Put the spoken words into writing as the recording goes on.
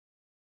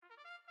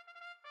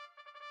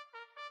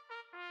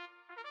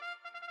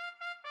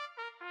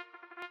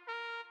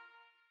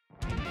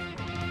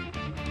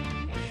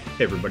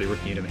Hey everybody,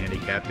 Rick Needham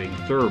handicapping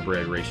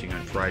thoroughbred racing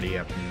on Friday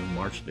afternoon,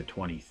 March the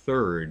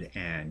 23rd,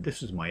 and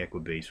this is my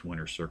Equibase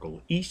Winter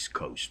Circle East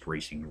Coast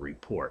Racing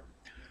Report.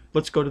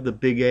 Let's go to the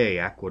Big A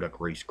Aqueduct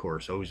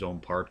Racecourse, Ozone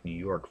Park, New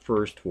York,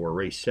 first for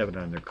race 7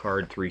 on their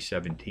card,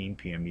 3:17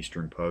 p.m.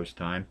 Eastern Post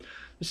Time.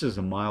 This is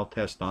a mile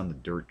test on the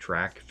dirt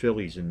track.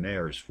 Fillies and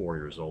mares 4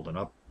 years old and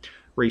up,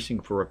 racing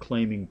for a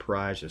claiming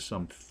prize of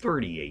some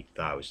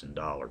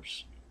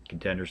 $38,000.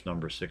 Contenders: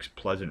 number 6,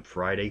 Pleasant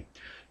Friday;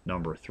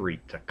 number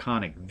 3,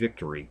 Taconic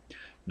Victory;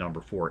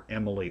 number 4,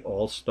 Emily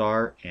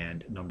All-Star;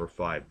 and number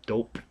 5,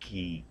 Dope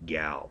Key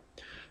Gal.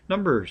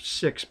 Number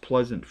 6,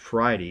 Pleasant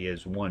Friday,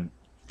 has won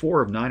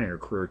 4 of 9 in her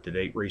career to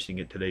date, racing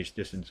at today's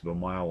distance of a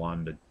mile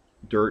on the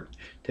dirt.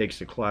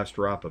 Takes a class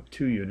drop of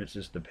 2 units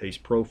as the pace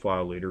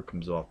profile leader,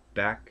 comes off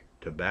back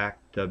to back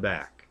to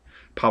back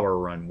power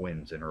run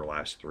wins in her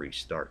last 3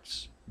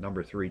 starts.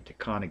 Number 3,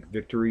 Taconic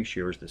Victory,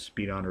 shares the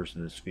speed honors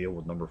in this field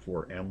with number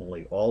 4,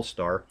 Emily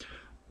All-Star.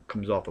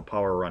 Comes off a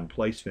power run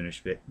place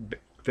finish,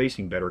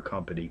 facing better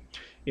company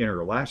in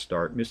her last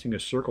start, missing a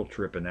circle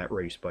trip in that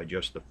race by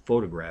just the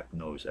photograph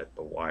nose at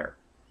the wire.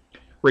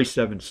 Race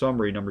 7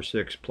 summary: number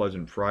 6,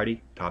 Pleasant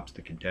Friday, tops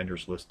the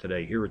contenders list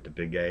today here at the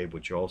Big A,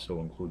 which also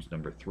includes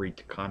number 3,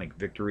 Taconic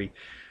Victory,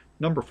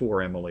 number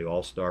 4, Emily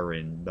All-Star,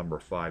 and number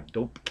 5,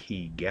 Dope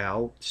Key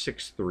Gal.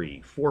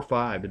 6-3,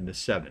 4-5 in the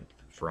 7th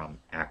from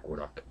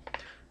Aqueduct.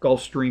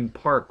 Gulfstream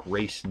Park,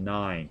 race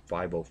 9,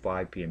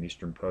 5:05 p.m.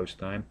 Eastern Post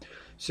Time.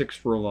 6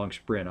 furlong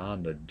sprint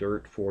on the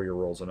dirt,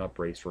 4-year-olds and up,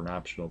 race for an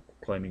optional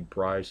claiming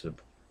prize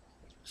of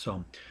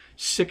some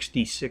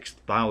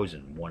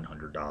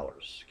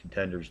 $66,100.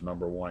 Contenders: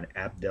 number 1,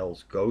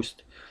 Abdel's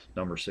Ghost;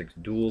 number 6,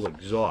 Dual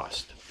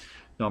Exhaust;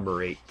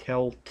 number 8,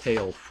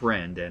 Telltale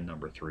Friend; and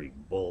number 3,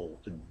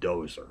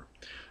 Bulldozer.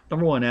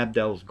 Number 1,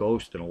 Abdel's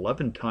Ghost, an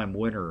 11-time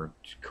winner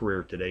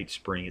career to date,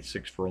 sprinting at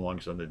 6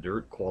 furlongs on the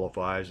dirt,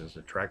 qualifies as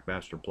a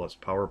Trackmaster Plus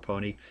Power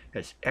Pony,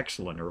 has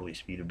excellent early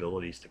speed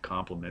abilities to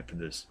complement for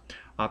this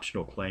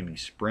optional claiming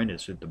sprint,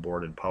 has hit the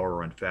board in power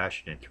run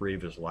fashion in 3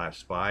 of his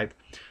last 5,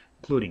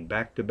 including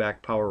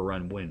back-to-back power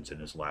run wins in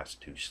his last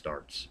 2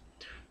 starts.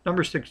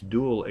 Number 6,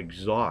 Dual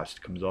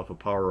Exhaust, comes off a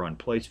power run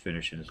place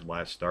finish in his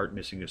last start,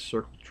 missing a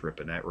circle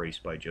trip in that race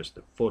by just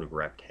the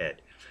photographed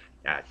head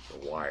at the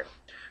wire.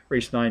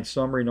 Race 9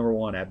 summary: number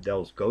 1,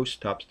 Abdel's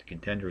Ghost, tops the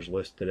contenders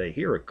list today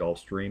here at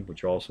Gulfstream,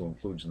 which also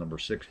includes number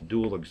 6,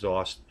 Dual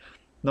Exhaust;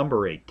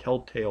 number 8,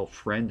 Telltale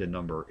Friend; and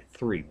number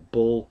 3,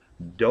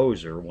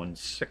 Bulldozer.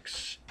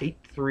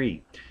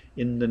 1-6-8-3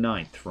 in the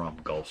 9th from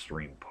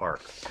Gulfstream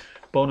Park.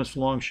 Bonus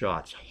long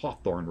shots: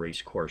 Hawthorne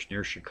Racecourse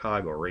near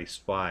Chicago, race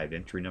 5,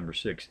 entry number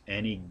 6,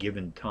 Any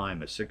Given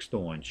Time, a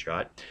 6-to-1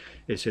 shot,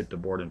 has hit the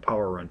board in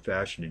power run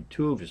fashion in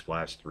 2 of his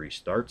last 3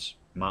 starts.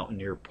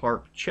 Mountaineer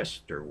Park,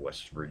 Chester,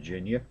 West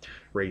Virginia,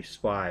 race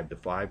 5, the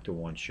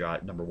 5-to-1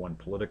 shot, number 1,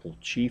 Political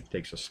Chief,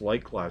 takes a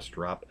slight class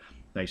drop.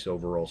 Nice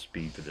overall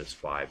speed for this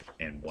 5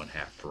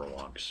 1/2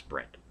 furlong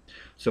sprint.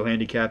 So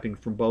handicapping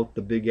from both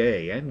the Big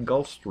A and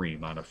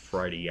Gulfstream on a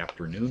Friday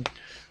afternoon,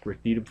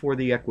 Rick Needham for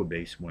the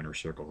Equibase Winter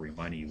Circle,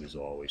 reminding you as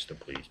always to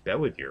please bet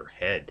with your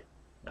head,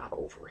 not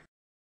over it.